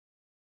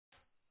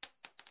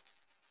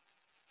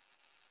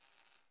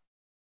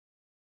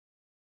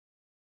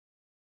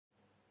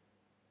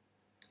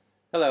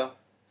Hello.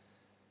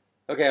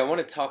 Okay, I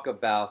want to talk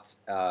about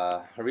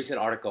a recent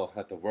article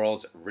that the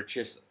world's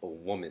richest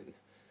woman,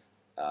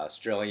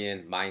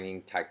 Australian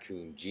mining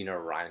tycoon Gina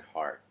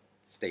Rinehart,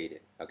 stated.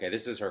 Okay,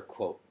 this is her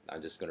quote.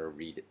 I'm just going to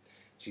read it.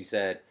 She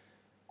said,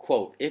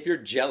 quote, "If you're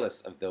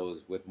jealous of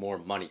those with more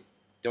money,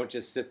 don't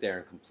just sit there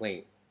and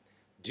complain.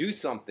 Do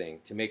something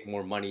to make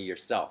more money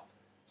yourself.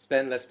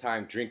 Spend less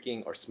time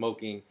drinking or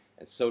smoking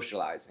and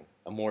socializing,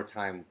 and more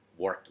time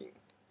working."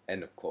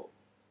 End of quote.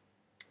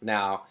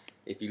 Now,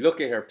 if you look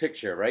at her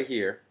picture right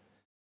here,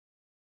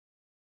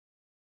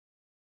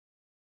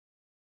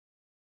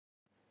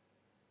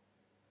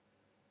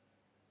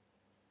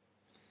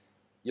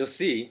 you'll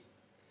see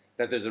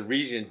that there's a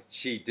reason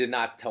she did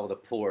not tell the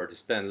poor to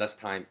spend less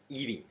time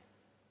eating.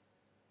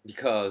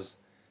 Because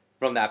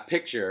from that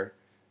picture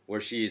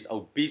where she is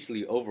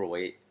obesely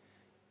overweight,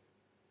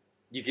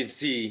 you can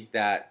see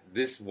that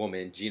this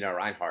woman, Gina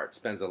Rinehart,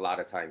 spends a lot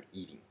of time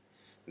eating.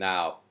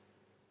 Now,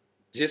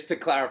 just to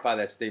clarify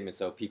that statement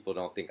so people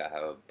don't think I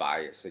have a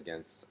bias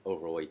against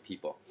overweight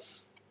people,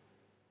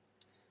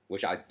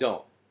 which I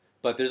don't.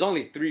 But there's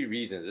only three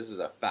reasons. This is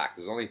a fact.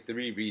 There's only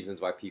three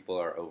reasons why people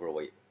are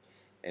overweight.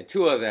 And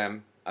two of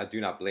them, I do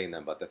not blame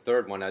them. But the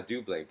third one, I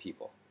do blame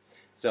people.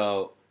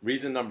 So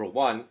reason number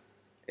one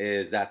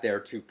is that they're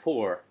too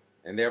poor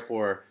and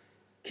therefore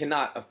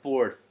cannot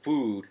afford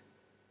food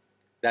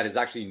that is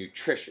actually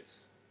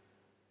nutritious.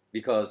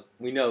 Because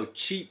we know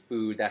cheap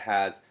food that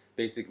has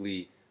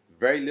basically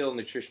very little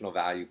nutritional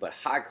value but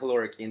high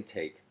caloric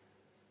intake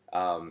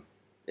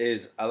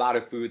is a lot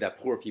of food that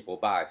poor people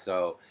buy.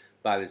 So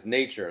by this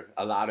nature,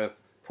 a lot of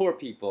poor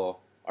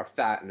people are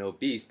fat and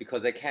obese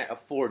because they can't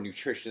afford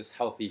nutritious,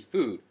 healthy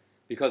food,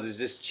 because it's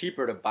just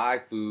cheaper to buy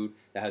food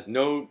that has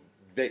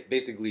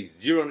basically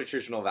zero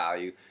nutritional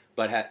value,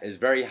 but is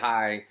very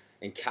high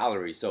in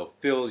calories, so it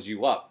fills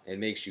you up and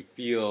makes you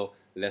feel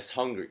less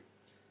hungry.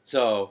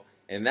 So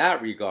in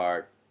that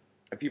regard,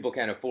 if people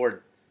can't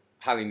afford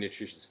highly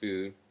nutritious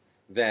food,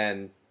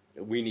 then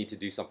we need to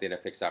do something to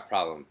fix that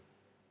problem.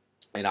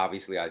 And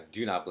obviously, I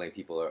do not blame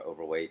people who are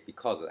overweight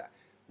because of that.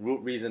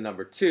 Reason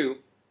number two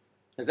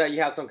is that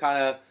you have some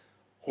kind of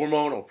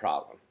hormonal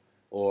problem,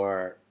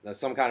 or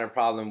some kind of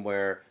problem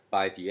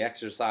whereby if you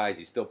exercise,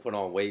 you still put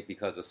on weight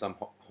because of some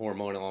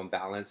hormonal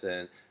imbalance.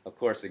 And of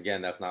course,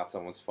 again, that's not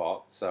someone's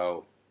fault.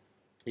 So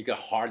you could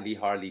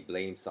hardly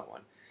blame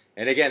someone.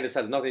 And again, this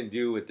has nothing to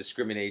do with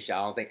discrimination.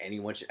 I don't think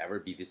anyone should ever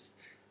be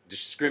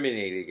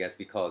discriminated against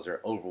because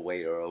they're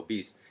overweight or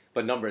obese.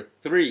 But number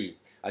three,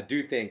 I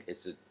do think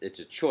it's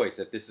a choice,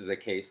 if this is the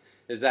case,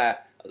 is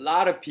that a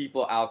lot of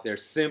people out there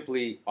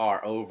simply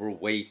are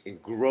overweight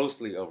and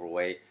grossly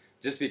overweight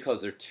just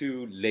because they're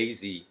too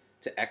lazy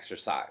to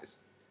exercise.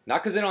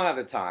 Not because they don't have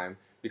the time,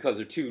 because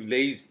they're too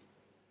lazy.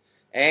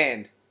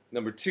 And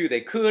number two,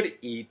 they could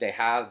eat, they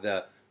have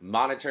the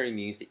monetary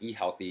means to eat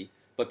healthy,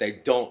 but they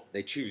don't,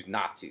 they choose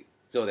not to.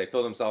 So they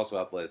fill themselves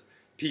up with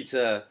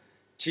pizza,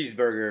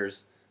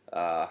 cheeseburgers,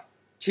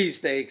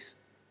 cheesesteaks,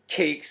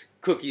 cakes,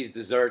 cookies,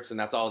 desserts, and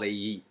that's all they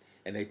eat,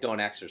 and they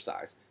don't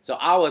exercise. So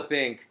I would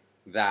think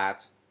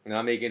that, and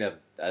I'm making an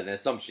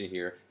assumption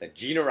here, that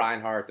Gina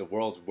Rinehart, the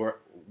world's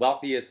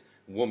wealthiest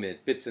woman,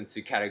 fits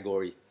into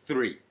category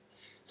 3.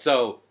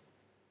 So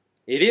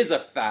it is a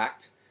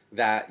fact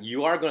that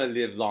you are going to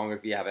live longer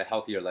if you have a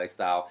healthier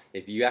lifestyle,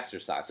 if you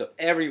exercise. So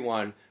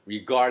everyone,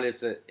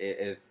 regardless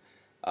if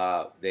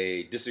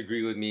they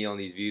disagree with me on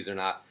these views or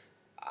not,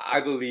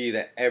 I believe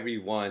that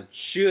everyone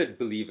should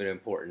believe it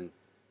important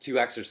to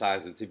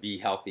exercise and to be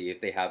healthy if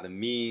they have the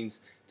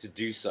means to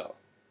do so.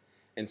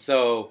 And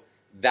so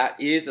that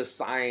is a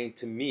sign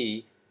to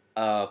me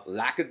of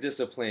lack of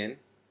discipline,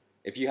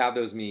 if you have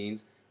those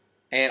means,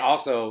 and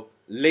also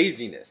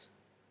laziness.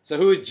 So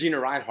who is Gina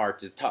Rinehart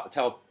to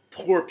tell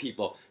poor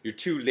people you're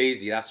too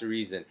lazy? That's the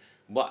reason.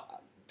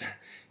 But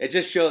it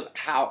just shows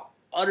how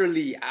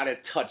utterly out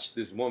of touch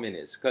this woman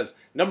is. Because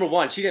number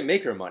one, she didn't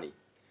make her money.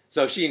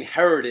 So she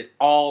inherited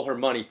all her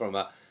money from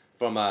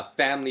a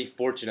family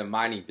fortune and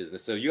mining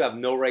business. So you have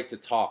no right to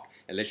talk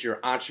unless you're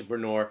an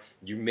entrepreneur.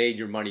 You made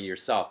your money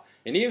yourself.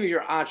 And even if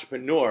you're an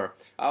entrepreneur,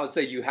 I would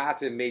say you have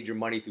to have made your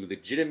money through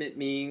legitimate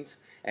means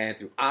and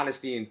through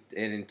honesty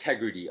and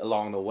integrity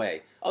along the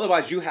way.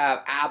 Otherwise, you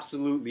have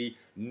absolutely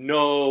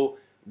no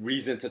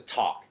reason to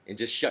talk and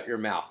just shut your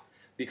mouth.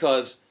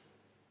 Because,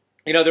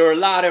 you know, there are a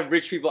lot of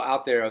rich people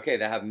out there, okay,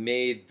 that have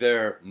made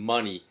their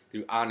money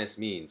through honest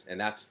means, and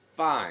that's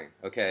fine,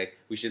 okay?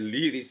 We should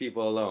leave these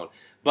people alone.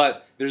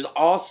 But there's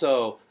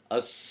also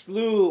a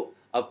slew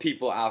of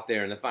people out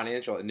there in the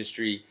financial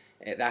industry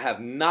that have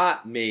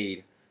not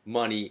made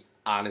money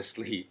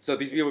honestly. So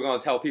these people are going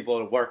to tell people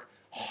to work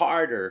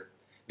harder.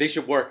 They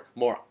should work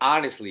more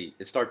honestly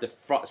and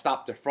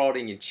stop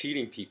defrauding and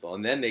cheating people,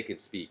 and then they can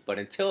speak. But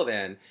until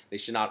then, they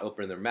should not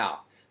open their mouth.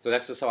 So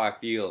that's just how I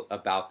feel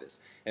about this.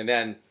 And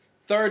then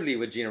thirdly,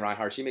 with Gina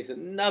Rinehart, she makes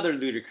another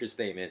ludicrous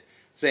statement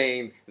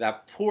saying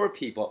that poor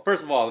people,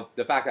 first of all,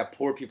 the fact that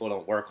poor people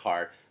don't work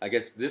hard. I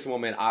guess this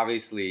woman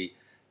obviously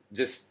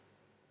just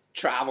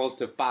travels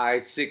to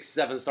 5, 6,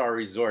 7-star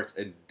resorts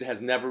and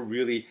has never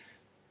really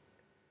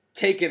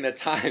taken the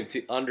time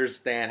to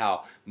understand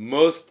how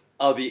most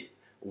of the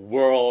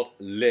world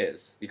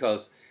lives,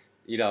 because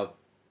you know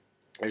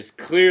there's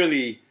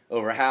clearly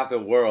over half the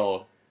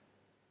world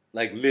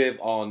like live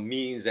on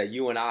means that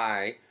you and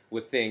I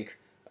would think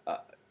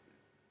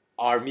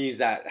are means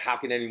that how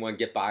can anyone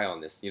get by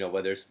on this,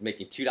 whether it's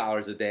making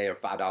 $2 a day or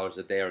 $5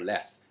 a day or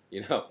less.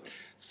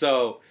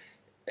 So,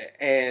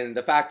 and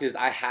the fact is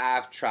I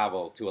have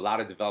traveled to a lot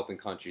of developing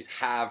countries,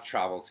 have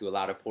traveled to a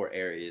lot of poor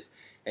areas,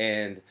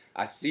 and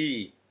I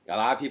see a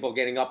lot of people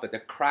getting up at the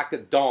crack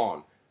of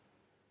dawn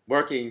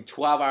working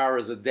 12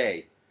 hours a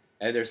day,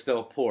 and they're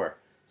still poor.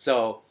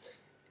 So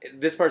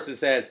this person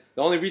says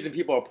the only reason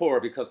people are poor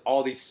is because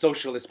all these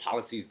socialist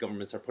policies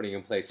governments are putting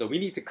in place. So we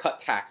need to cut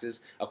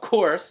taxes, of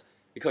course,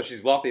 because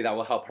she's wealthy, that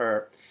will help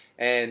her.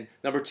 And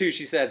number two,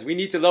 she says we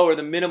need to lower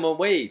the minimum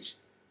wage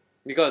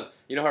because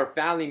her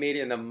family made it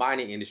in the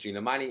mining industry. In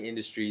the mining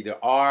industry,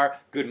 there are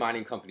good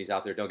mining companies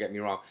out there, don't get me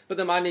wrong, but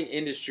the mining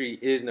industry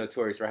is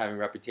notorious for having a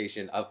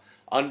reputation of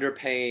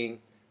underpaying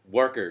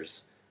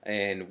workers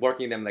and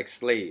working them like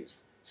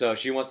slaves. So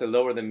she wants to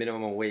lower the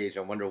minimum wage.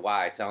 I wonder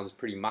why. It sounds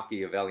pretty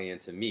Machiavellian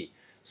to me.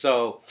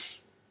 So,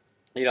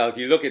 if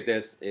you look at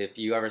this, if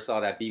you ever saw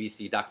that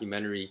BBC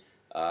documentary,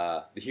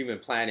 The Human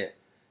Planet,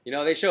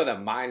 they show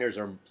that miners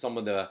are some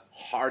of the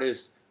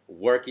hardest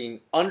working,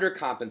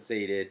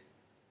 undercompensated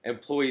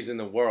employees in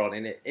the world,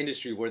 in an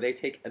industry where they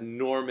take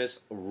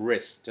enormous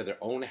risks to their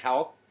own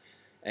health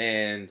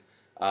and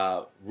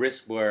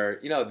risk where,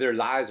 their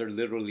lives are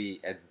literally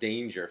at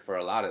danger for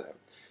a lot of them.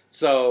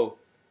 So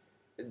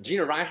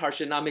Gina Reinhardt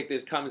should not make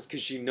those comments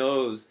because she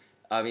knows,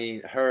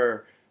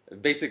 her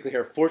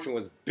fortune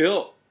was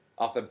built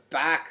off the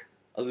back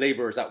of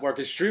laborers that work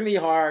extremely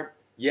hard,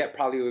 yet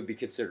probably would be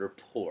considered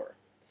poor.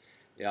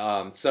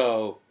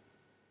 So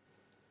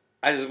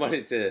I just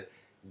wanted to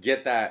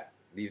get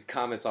these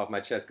comments off my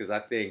chest because I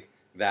think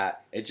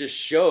that it just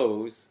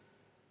shows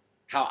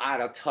how out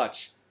of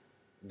touch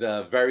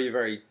the very,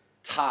 very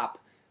top,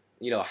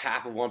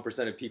 half of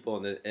 1% of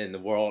people in the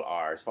world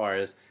are as far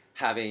as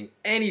having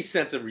any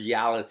sense of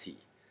reality.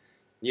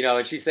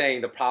 And she's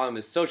saying the problem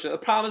is social. The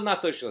problem is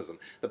not socialism.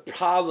 The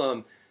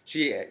problem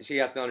she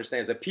has to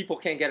understand is that people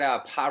can't get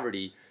out of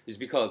poverty is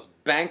because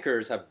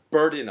bankers have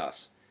burdened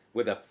us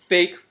with a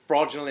fake,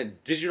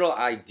 fraudulent, digital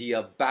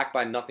idea backed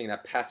by nothing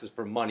that passes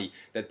for money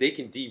that they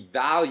can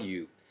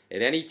devalue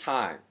at any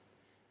time.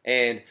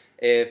 And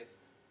if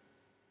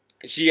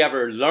she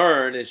ever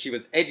learned and she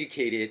was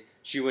educated,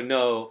 she would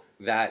know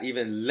that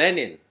even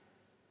Lenin,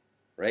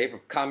 right, from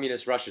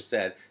communist Russia,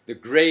 said the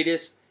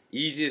greatest,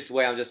 easiest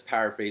way, I'm just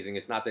paraphrasing,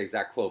 it's not the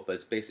exact quote, but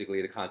it's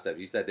basically the concept.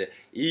 He said the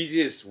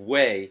easiest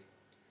way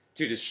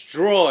to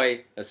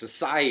destroy a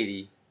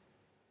society,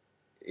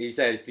 he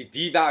said, is to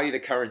devalue the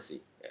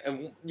currency.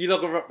 And you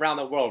look around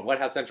the world, what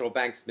has central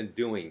banks been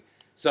doing?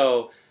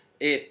 So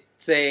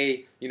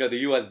say, the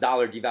US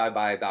dollar devalued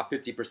by about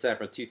 50%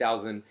 from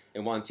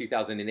 2001,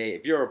 2008.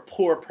 If you're a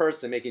poor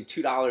person making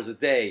 $2 a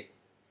day,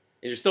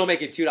 and you're still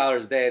making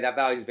 $2 a day, that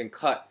value's been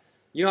cut.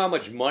 You know how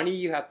much money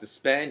you have to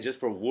spend just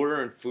for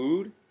water and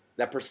food?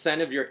 That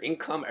percent of your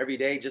income every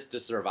day just to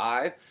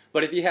survive?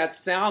 But if you had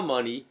sound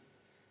money,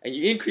 and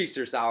you increase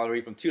your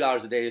salary from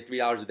 $2 a day to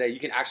 $3 a day, you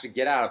can actually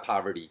get out of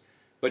poverty.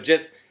 But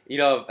just,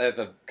 if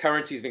the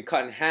currency's been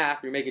cut in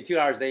half, you're making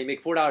 $2 a day, you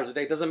make $4 a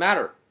day, it doesn't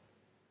matter.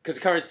 Because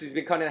the currency's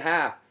been cut in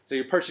half. So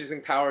your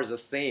purchasing power is the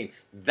same.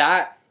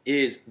 That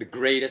is the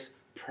greatest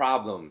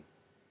problem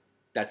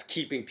that's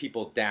keeping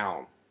people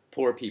down,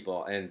 poor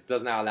people, and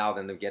does not allow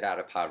them to get out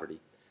of poverty.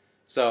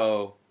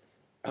 So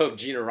I hope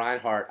Gina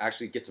Reinhardt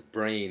actually gets a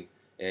brain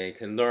and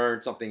can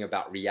learn something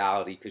about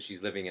reality because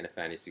she's living in a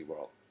fantasy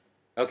world.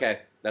 Okay,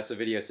 that's the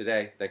video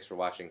today. Thanks for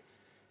watching.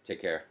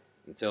 Take care.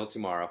 Until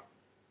tomorrow.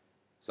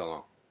 So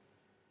long.